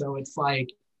NASA. So it's like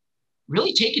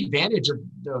really take advantage of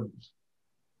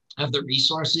the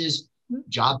resources,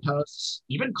 job posts,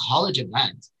 even college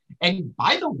events. And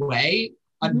by the way,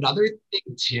 Mhm. another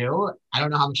thing too, I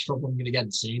don't know how much trouble I'm going to get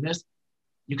in saying this.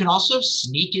 You can also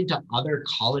sneak into other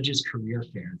colleges' career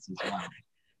fairs as well.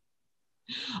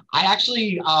 I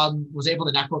actually was able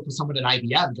to network with someone at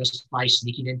IBM just by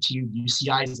sneaking into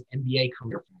UCI's MBA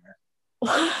career fair.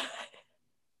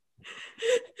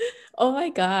 Oh my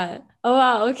God. Oh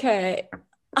wow, okay.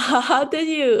 How did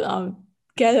you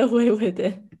get away with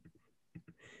it?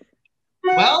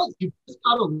 Well, you just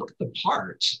got to look the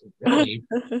part, really.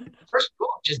 First rule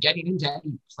of just getting into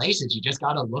any places, you just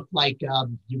got to look like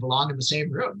you belong in the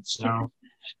same room. So,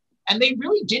 and they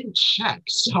really didn't check.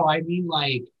 So, I mean,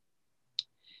 like,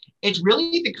 it's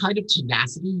really the kind of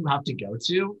tenacity you have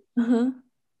Uh-huh.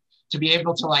 to be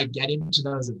able to like get into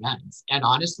those events. And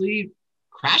honestly,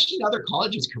 crashing other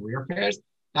colleges' career fairs,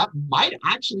 that might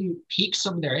actually pique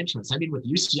some of their interest. I mean, with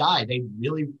UCI, they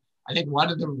really, I think one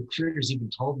of the recruiters even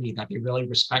told me that they really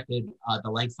respected the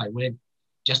lengths I went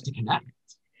just to connect.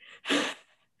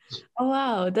 Oh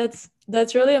wow, that's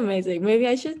really amazing. Maybe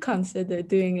I should consider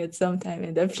doing it sometime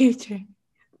in the future.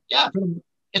 Yeah,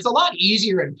 it's a lot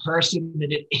easier in person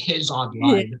than it is Yeah.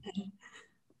 online.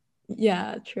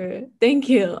 Yeah, true. Thank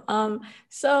you.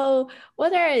 So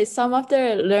what are some of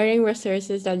the learning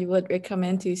resources that you would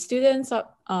recommend to students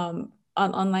on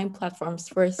online platforms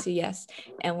for CS?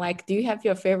 And like, do you have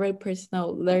your favorite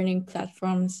personal learning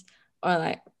platforms or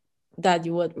like that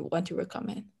you would want to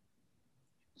recommend?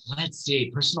 Let's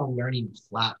see, personal learning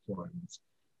platforms.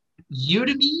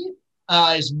 Udemy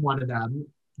is one of them.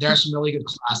 There are some really good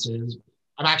classes.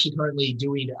 I'm actually currently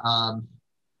doing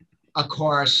a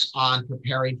course on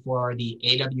preparing for the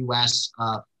AWS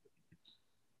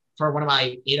for one of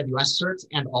my AWS certs,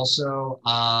 and also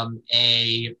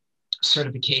a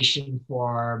certification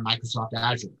for Microsoft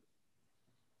Azure.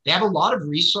 They have a lot of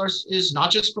resources,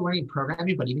 not just for learning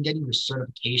programming, but even getting your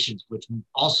certifications, which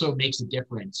also makes a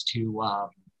difference to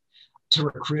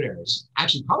recruiters.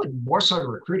 Actually, probably more so to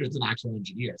recruiters than actual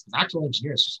engineers, because actual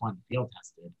engineers just want to field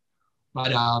tested.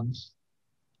 But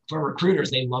for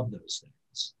recruiters, they love those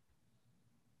things.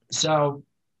 So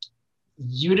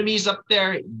Udemy's up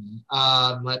there.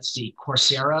 Let's see,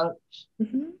 Coursera.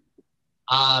 Mhm.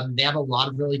 They have a lot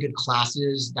of really good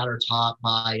classes that are taught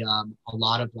by a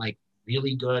lot of like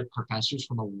really good professors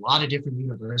from a lot of different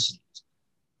universities.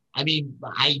 I mean,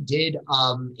 I did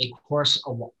a course,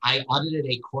 I audited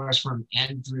a course from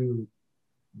Andrew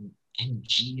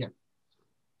NG,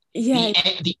 Yeah,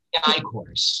 the AI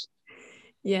course.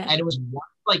 yeah. And it was one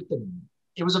like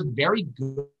it was a very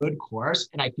good course.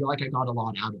 And I feel like I got a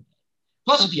lot out of it.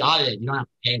 Plus, Oh, if you audit it, you don't have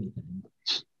to pay anything.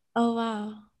 oh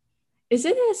wow. Is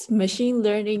it a machine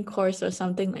learning course or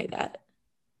something like that?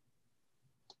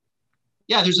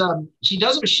 Yeah, she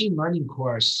does a machine learning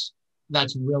course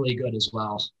that's really good as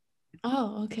well.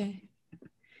 Oh, okay.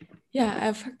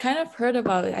 Yeah, kind of heard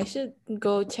about it. I should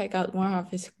go check out more of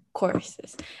his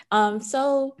courses.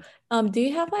 Do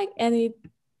you have like any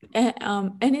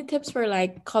tips for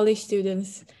like college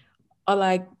students or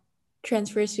like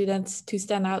transfer students to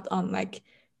stand out on like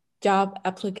job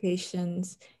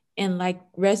applications and like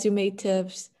resume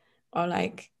tips or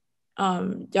like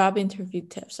job interview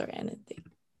tips or anything?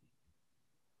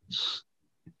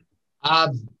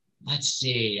 Um, let's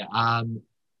see.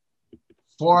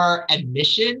 For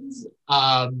admissions,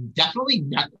 definitely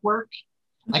network.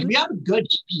 Like if Mhm. you have a good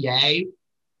GPA,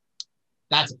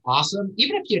 that's awesome.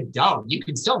 Even if you don't, you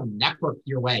can still network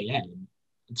your way in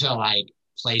to like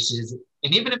places.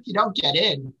 And even if you don't get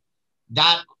in,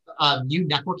 that new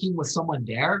networking with someone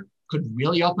there could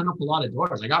really open up a lot of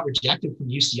doors. I got rejected from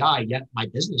UCI, yet my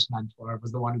business mentor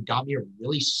was the one who got me a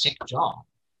really sick job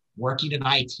working in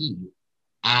IT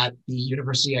at the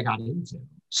university I got into.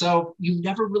 So you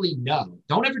never really know.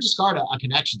 Don't ever discard a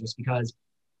connection just because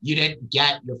you didn't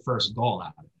get your first goal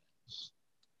out of it.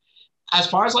 As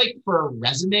far as like for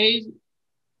resumes,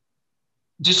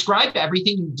 describe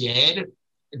everything you did.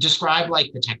 Describe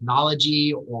like the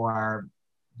technology or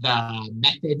the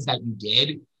methods that you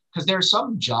did. Because there are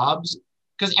some jobs,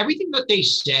 because everything that they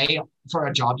say for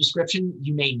a job description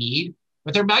you may need,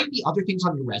 but there might be other things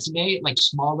on your resume, like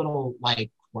small little like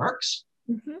quirks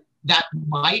Mhm. that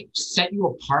might set you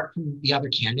apart from the other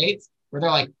candidates where they're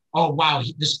like, oh, wow,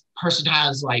 this person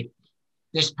has like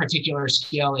this particular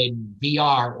skill in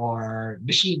VR or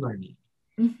machine learning.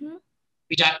 Mhm.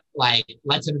 We got like,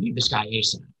 let's interview this guy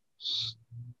ASAP.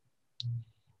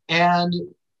 And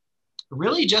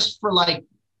really just for like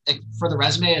for the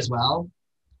resume as well,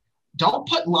 don't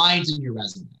put lines in your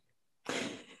resume.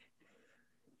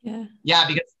 Yeah. Yeah,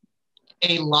 because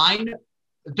a line,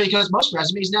 because most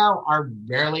resumes now are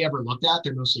rarely ever looked at.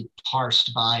 They're mostly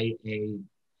parsed by a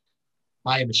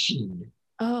machine.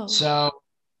 Oh, So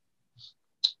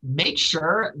make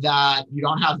sure that you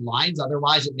don't have lines.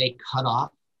 Otherwise, it may cut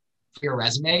off for your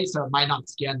resume. So it might not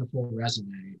scan the full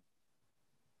resume.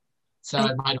 So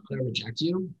I it might auto reject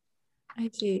you. I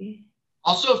see.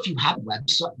 Also, if you have a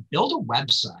website, build a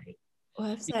website.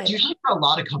 Because Website. usually for a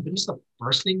lot of companies, the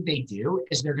first thing they do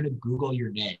is they're going to Google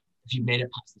your name if you made it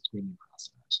past the screening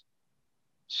process.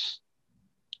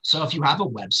 So if you have a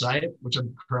website, which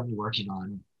I'm currently working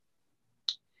on,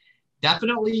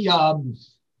 definitely,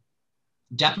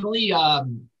 definitely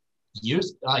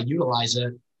utilize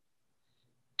it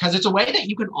because it's a way that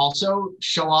you can also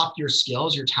show off your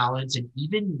skills, your talents, and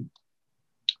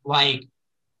like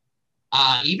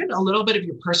even a little bit of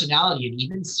your personality and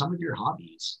even some of your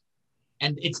hobbies.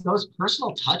 And it's those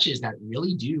personal touches that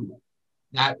really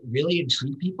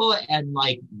intrigue people and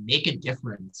like make a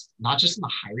difference, not just in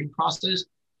the hiring process,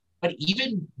 but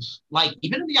even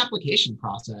in the application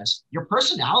process, your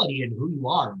personality and who you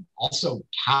are also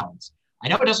counts. I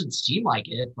know it doesn't seem like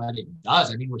it, but it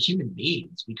does. I mean, we're human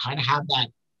beings. We kind of have that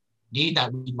need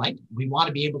that we want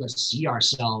to be able to see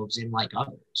ourselves in like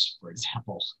others, for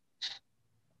example.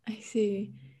 I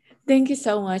see. Thank you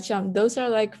so much. Those are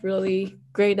like really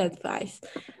great advice.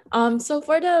 So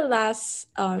for the last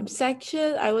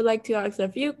section, I would like to ask a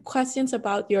few questions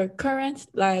about your current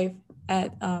life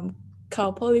at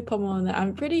Cal Poly Pomona.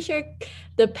 I'm pretty sure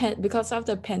because of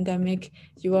the pandemic,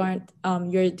 you're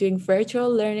doing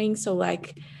virtual learning.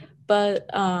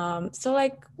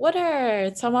 What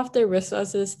are some of the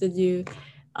resources that you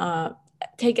uh,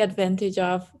 take advantage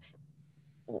of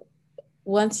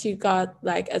once you got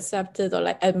like accepted or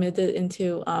like admitted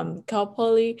into Cal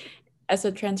Poly as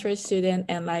a transfer student,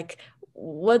 and like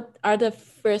what are the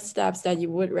first steps that you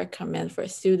would recommend for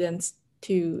students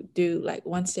to do like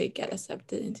once they get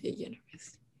accepted into the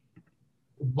university?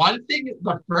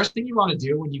 The first thing you want to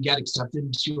do when you get accepted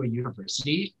into a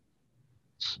university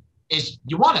is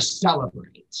you want to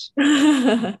celebrate.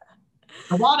 I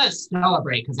want to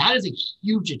celebrate because that is a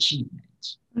huge achievement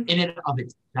in and of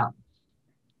itself.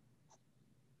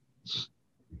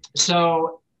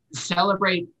 So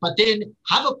celebrate, but then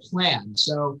have a plan.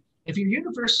 So if your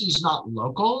university is not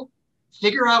local,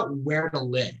 figure out where to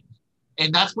live.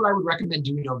 And that's what I would recommend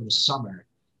doing over the summer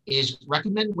is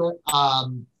recommend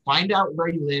find out where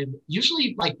you live.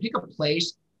 Usually like pick a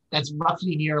place that's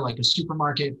roughly near like a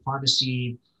supermarket,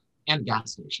 pharmacy, and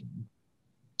gas station.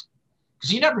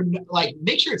 Because you never like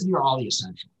make sure it's near all the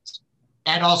essentials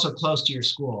and also close to your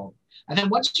school. And then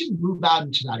once you move out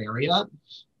into that area,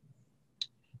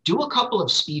 do a couple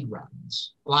of speed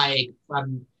runs. Like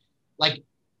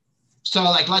so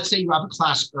like let's say you have a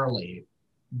class early,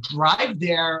 drive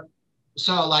there.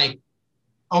 So like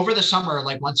over the summer,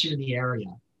 like once you're in the area,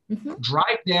 Mm-hmm.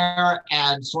 drive there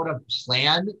and sort of just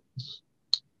plan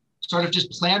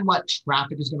what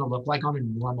traffic is going to look like on a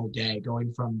normal day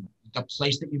going from the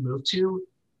place that you move to,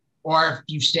 or if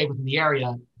you stay within the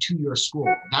area to your school.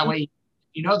 That way,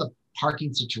 you know the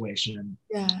parking situation.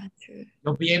 Yeah, true.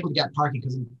 You'll be able to get parking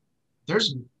because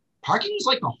there's parking is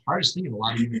like the hardest thing in a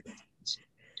lot of universities, True.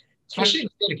 especially in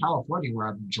the state of California where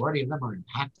a majority of them are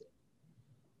impacted.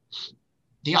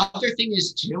 The other thing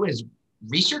is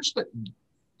research the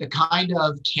kind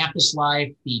of campus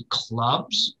life, the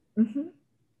clubs. Mm-hmm.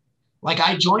 Like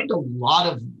I joined a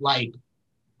lot of like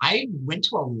I went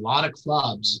to a lot of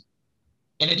clubs.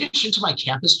 In addition to my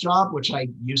campus job, which I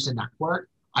used to network,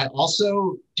 I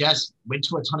also just went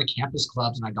to a ton of campus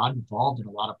clubs and I got involved in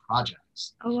a lot of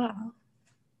projects. Oh wow.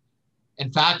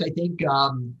 In fact, I think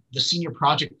the senior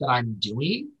project that I'm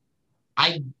doing,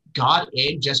 I got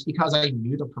in just because I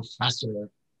knew the professor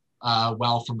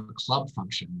well from a club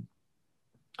function.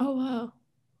 Oh wow.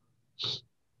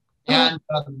 And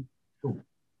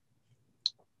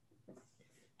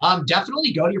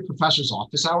definitely go to your professor's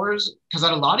office hours because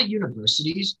at a lot of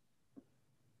universities,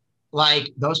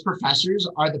 like those professors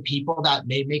are the people that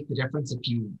may make the difference if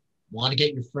you want to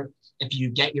get your first, if you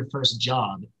get your first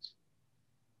job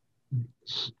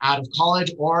out of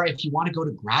college, or if you want to go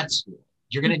to grad school.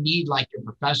 You're going to need like your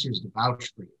professors to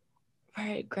vouch for you.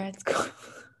 Right, grad school.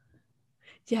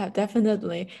 Yeah,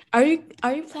 definitely. Are you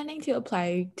planning to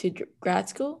apply to grad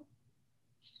school?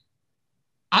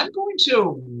 I'm going to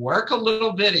work a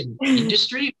little bit in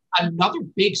industry. Another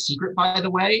big secret, by the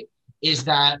way, is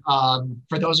that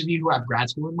for those of you who have grad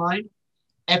school in mind,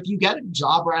 if you get a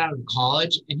job right out of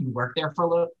college and you work there for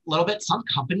a little bit, some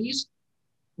companies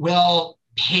will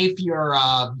pay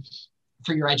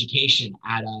for your education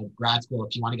at a grad school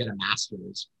if you want to get a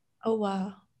master's. Oh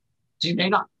wow. So you may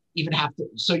not even have to.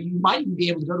 So you might even be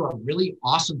able to go to a really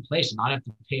awesome place and not have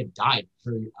to pay a dime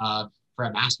for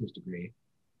a master's degree.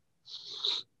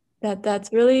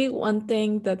 That's really one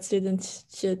thing that students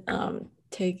should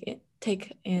take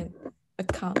in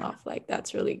account of. Like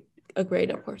that's really a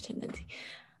great opportunity.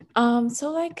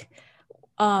 So like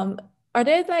um are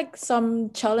there like some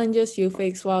challenges you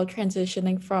face while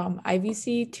transitioning from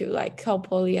IVC to like Cal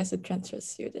Poly as a transfer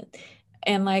student?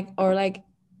 And like or like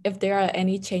if there are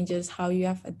any changes how you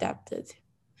have adapted?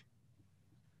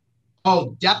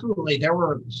 Oh, definitely.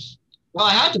 Well,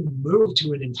 I had to move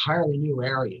to an entirely new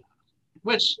area,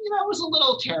 which, which was a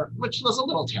little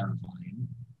terrifying,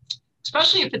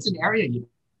 especially if it's an area you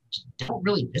don't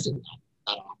really visit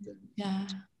that often. Yeah.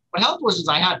 What helped was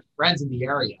I had friends in the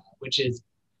area, which is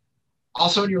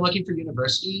also when you're looking for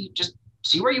university, just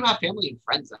see where you have family and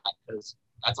friends at, because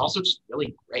that's also just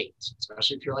really great,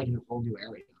 especially if you're like in a whole new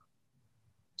area.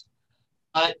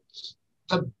 But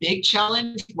the big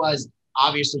challenge was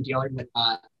obviously dealing with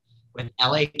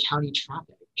LA County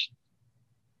traffic.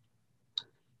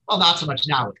 Well, not so much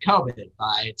now with COVID,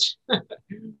 but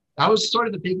that was sort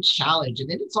of the big challenge. And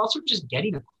then it's also just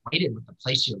getting acquainted with the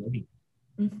place you're living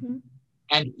in. Mm-hmm.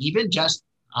 And even just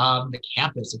the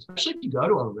campus, especially if you go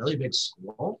to a really big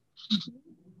school,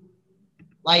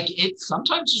 like it's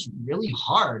sometimes just really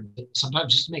hard,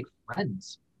 sometimes just to make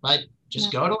friends, but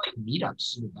just go to like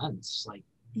meetups and events. Like,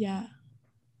 yeah,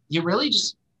 you really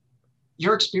just,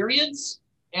 your experience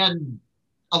and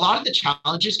a lot of the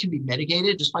challenges can be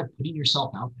mitigated just by putting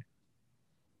yourself out there.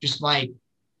 Just like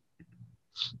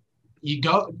you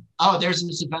go, oh, there's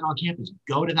this event on campus,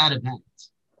 go to that event,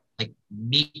 like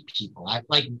meet people.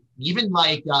 Even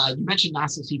like you mentioned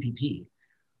NASA CPP.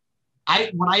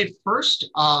 When I first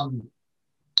got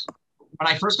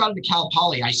into Cal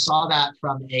Poly, I saw that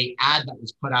from a ad that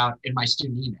was put out in my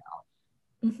student email.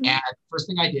 Mm-hmm. And first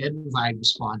thing I did was I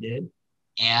responded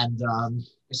and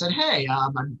I said, hey,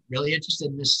 I'm really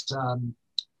interested in this. I'm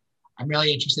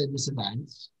really interested in this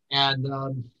event. And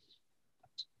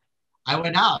I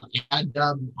went out and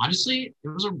honestly,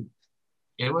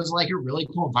 it was like a really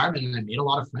cool environment and I made a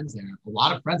lot of friends there. A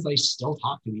lot of friends that I still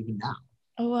talk to even now.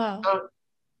 Oh, wow. So,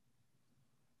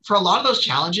 for a lot of those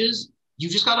challenges, you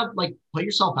just got to like put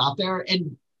yourself out there.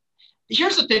 And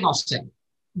here's the thing I'll say.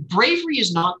 Bravery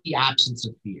is not the absence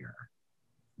of fear.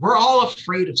 We're all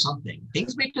afraid of something.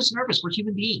 Things make us nervous. We're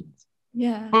human beings.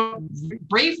 Yeah. But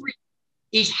bravery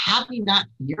is having that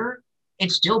fear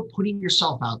and still putting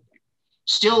yourself out there,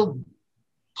 still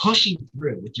pushing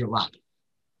through with your life.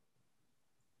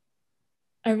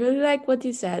 I really like what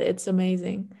you said. It's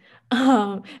amazing.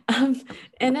 And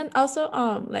then also,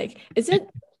 like, is it,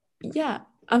 yeah,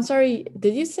 I'm sorry.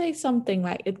 Did you say something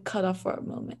like it cut off for a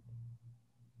moment?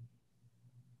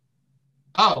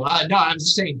 Oh, no, I'm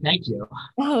just saying thank you.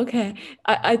 Oh, okay.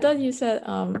 I thought you said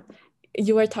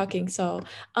you were talking. So,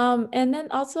 and then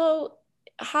also,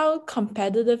 how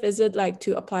competitive is it like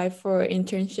to apply for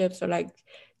internships or like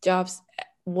jobs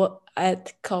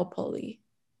at Cal Poly?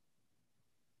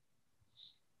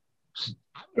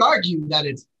 I would argue that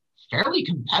it's fairly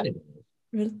competitive.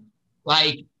 Really?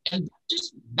 Like, and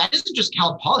just that isn't just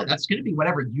Cal Poly. That's going to be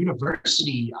whatever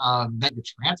university that you're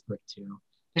transferred to.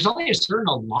 There's only a certain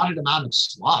allotted amount of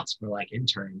slots for like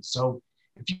interns. So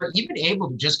if you're even able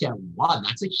to just get one,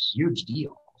 that's a huge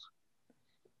deal.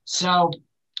 So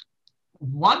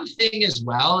one thing as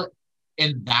well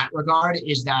in that regard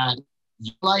is that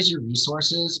utilize your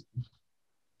resources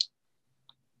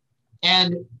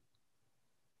And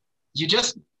you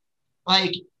just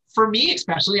like, for me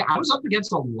especially, I was up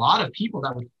against a lot of people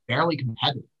that were fairly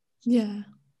competitive. Yeah.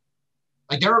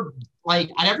 Like there are like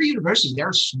at every university, there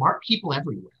are smart people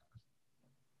everywhere.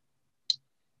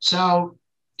 So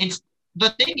it's the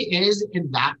thing is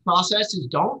in that process is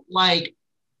don't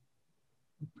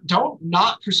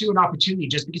not pursue an opportunity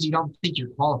just because you don't think you're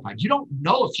qualified. You don't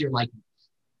know if you're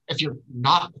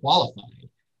not qualified.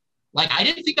 Like I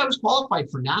didn't think I was qualified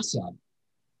for NASA,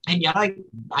 and yet I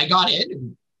got in,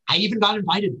 and I even got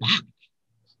invited back.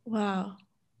 Wow.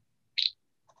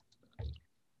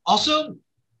 Also,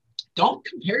 don't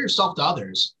compare yourself to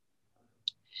others.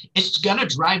 It's gonna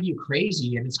drive you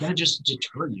crazy, and it's gonna just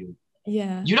deter you.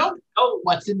 Yeah. You don't know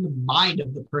what's in the mind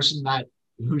of the person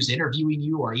who's interviewing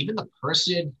you, or even the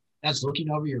person that's looking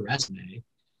over your resume.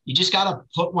 You just gotta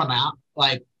put one out,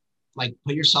 like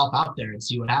put yourself out there and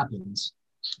see what happens.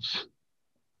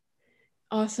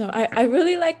 Awesome. I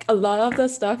really like a lot of the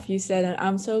stuff you said, and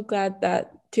I'm so glad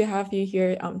that to have you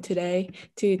here today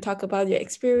to talk about your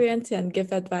experience and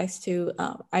give advice to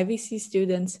IVC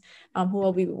students who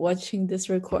will be watching this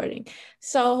recording.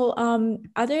 So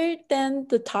other than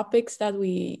the topics that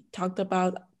we talked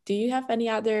about, do you have any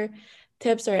other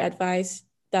tips or advice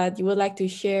that you would like to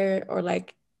share, or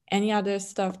like any other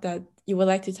stuff that you would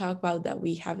like to talk about that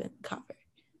we haven't covered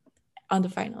on the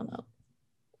final note?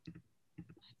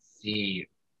 Let's see.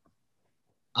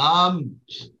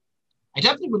 I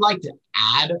definitely would like to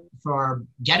add for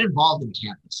get involved in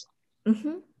campus.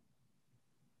 Mm-hmm.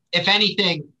 If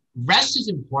anything, rest is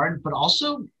important, but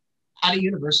also at a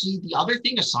university, the other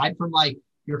thing aside from like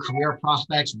your career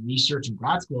prospects, research, and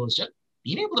grad school is just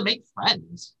being able to make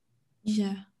friends.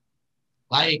 Yeah.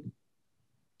 Like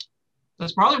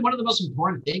that's probably one of the most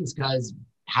important things because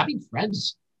having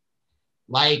friends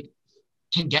like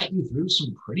can get you through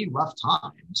some pretty rough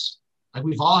times. Like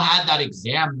we've all had that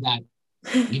exam that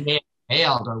we may have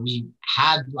failed, or we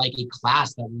had like a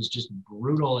class that was just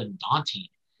brutal and daunting.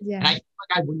 And I Yeah. feel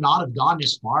like I would not have gone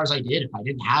as far as I did if I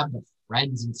didn't have the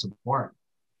friends and support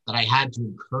that I had to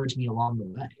encourage me along the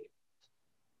way.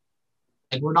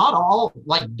 Like we're not all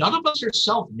like none of us are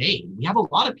self-made. We have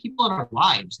a lot of people in our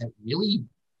lives that really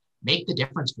make the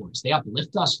difference for us. They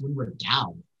uplift us when we're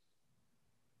down.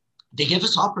 They give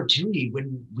us opportunity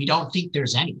when we don't think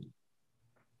there's any.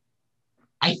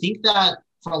 I think that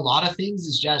for a lot of things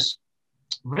is just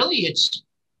really it's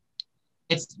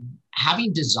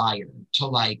having desire to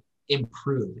like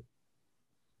improve.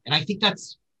 And I think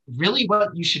that's really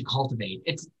what you should cultivate.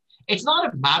 It's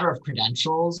not a matter of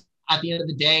credentials at the end of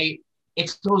the day.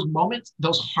 It's those moments,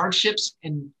 those hardships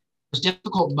and those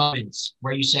difficult moments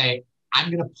where you say,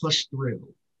 I'm going to push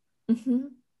through. Mm-hmm.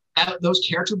 Those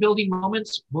character building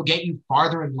moments will get you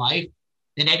farther in life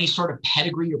than any sort of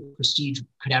pedigree or prestige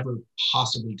could ever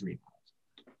possibly dream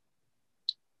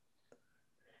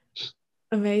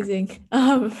Amazing.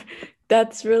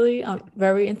 That's really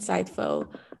very insightful.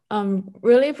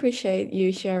 Really appreciate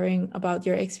you sharing about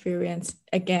your experience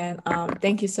again.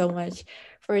 Thank you so much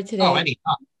for of. Oh, today.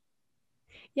 anytime.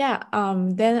 Yeah,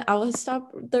 then I will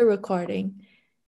stop the recording.